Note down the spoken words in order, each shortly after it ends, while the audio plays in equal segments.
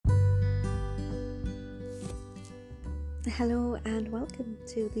Hello and welcome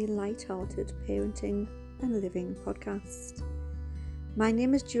to the Lighthearted Parenting and Living podcast. My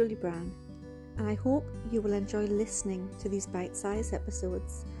name is Julie Brown and I hope you will enjoy listening to these bite-sized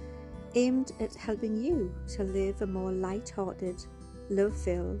episodes aimed at helping you to live a more lighthearted,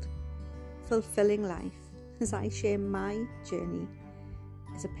 love-filled, fulfilling life as I share my journey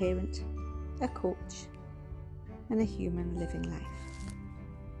as a parent, a coach and a human living life.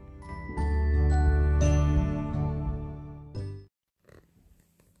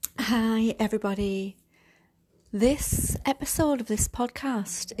 Hi everybody. This episode of this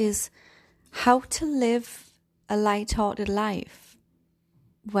podcast is how to live a light-hearted life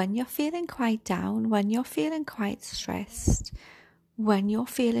when you're feeling quite down, when you're feeling quite stressed, when you're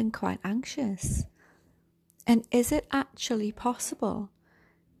feeling quite anxious. And is it actually possible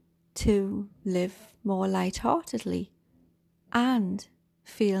to live more light-heartedly and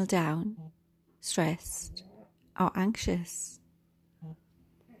feel down, stressed or anxious?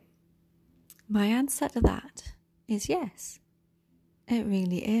 My answer to that is yes, it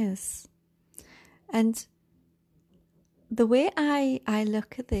really is. And the way I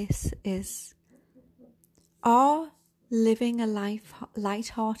look at this is, our living a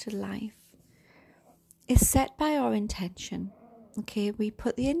light-hearted life is set by our intention. Okay, we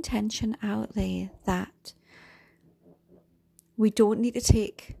put the intention out there that we don't need to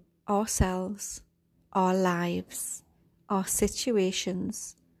take ourselves, our lives, our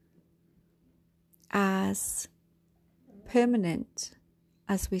situations as permanent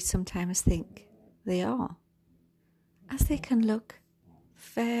as we sometimes think they are, as they can look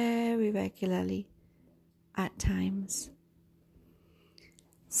very regularly at times.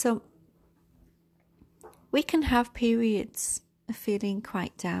 So we can have periods of feeling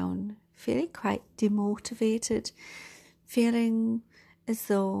quite down, feeling quite demotivated, feeling as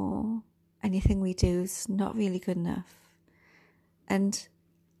though anything we do is not really good enough. And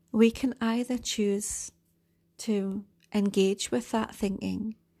we can either choose to engage with that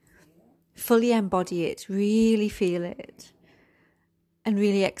thinking, fully embody it, really feel it, and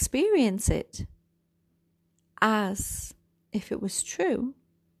really experience it as if it was true,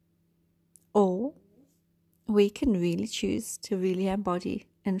 or we can really choose to really embody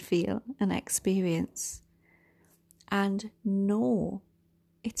and feel and experience and know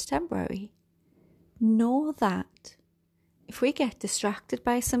it's temporary. Know that if we get distracted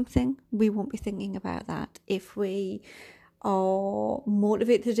by something, we won't be thinking about that. If we are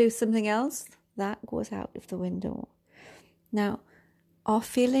motivated to do something else, that goes out of the window. Now, our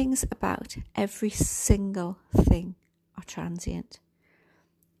feelings about every single thing are transient.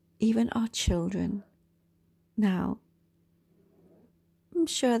 Even our children. Now, I'm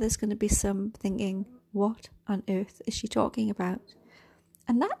sure there's going to be some thinking, what on earth is she talking about?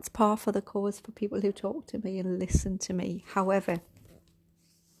 And that's par for the course for people who talk to me and listen to me. However,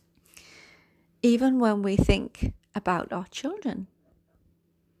 even when we think about our children,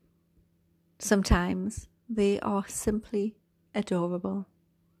 sometimes they are simply adorable.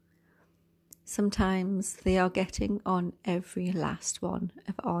 Sometimes they are getting on every last one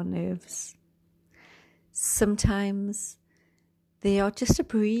of our nerves. Sometimes they are just a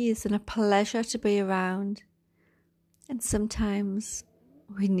breeze and a pleasure to be around. And sometimes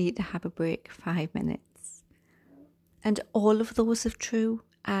we need to have a break 5 minutes. And all of those are true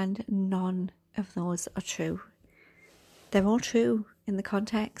and none of those are true. They're all true in the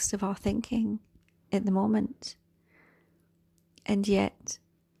context of our thinking at the moment. And yet,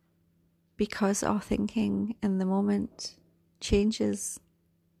 because our thinking in the moment changes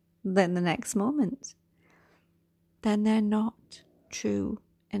then the next moment, then they're not true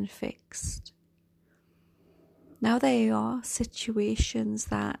and fixed. Now there are situations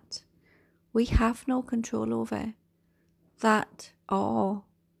that we have no control over, that are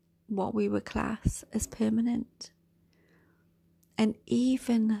what we would class as permanent. And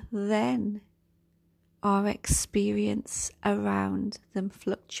even then, our experience around them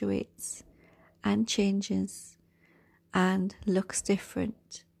fluctuates and changes and looks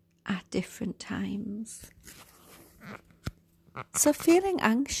different at different times. So feeling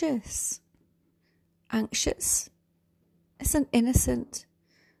anxious is an innocent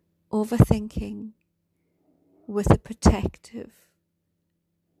overthinking with a protective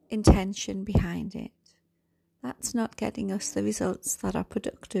intention behind it. That's not getting us the results that are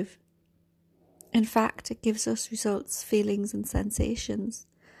productive. In fact, it gives us results, feelings and sensations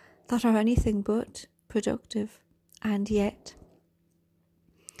that are anything but productive. And yet,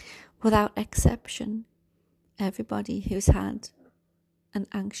 without exception, everybody who's had an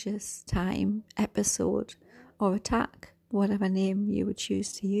anxious time, episode or attack, whatever name you would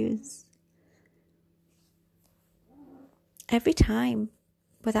choose to use, every time,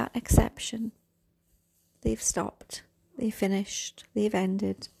 without exception, they've stopped, they've finished, they've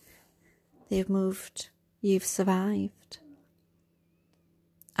ended, they've moved, you've survived.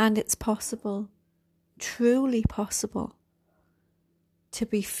 And it's possible, truly possible, to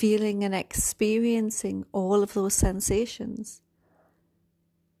be feeling and experiencing all of those sensations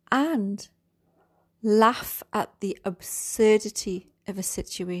and laugh at the absurdity of a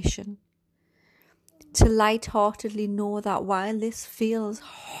situation. To lightheartedly know that while this feels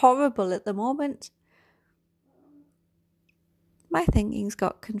horrible at the moment, my thinking's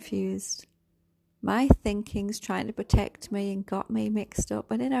got confused. My thinking's trying to protect me and got me mixed up,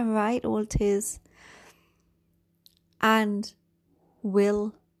 and in a right old tiz, and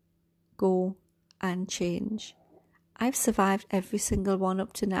will go and change. I've survived every single one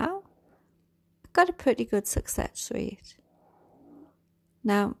up to now. I've got a pretty good success rate.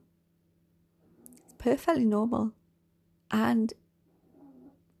 Now, it's perfectly normal and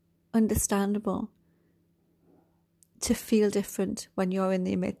understandable to feel different when you're in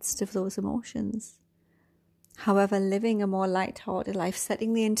the midst of those emotions. However, living a more lighthearted life,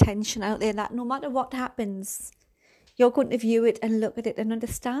 setting the intention out there that no matter what happens, you're going to view it and look at it and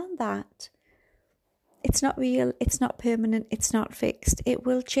understand that it's not real, it's not permanent, it's not fixed, it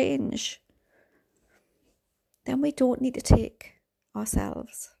will change. Then we don't need to take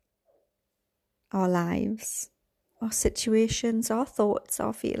ourselves, our lives, our situations, our thoughts,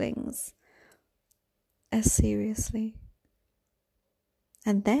 our feelings as seriously.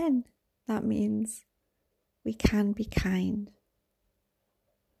 And then that means we can be kind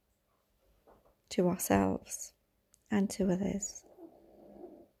to ourselves and to others.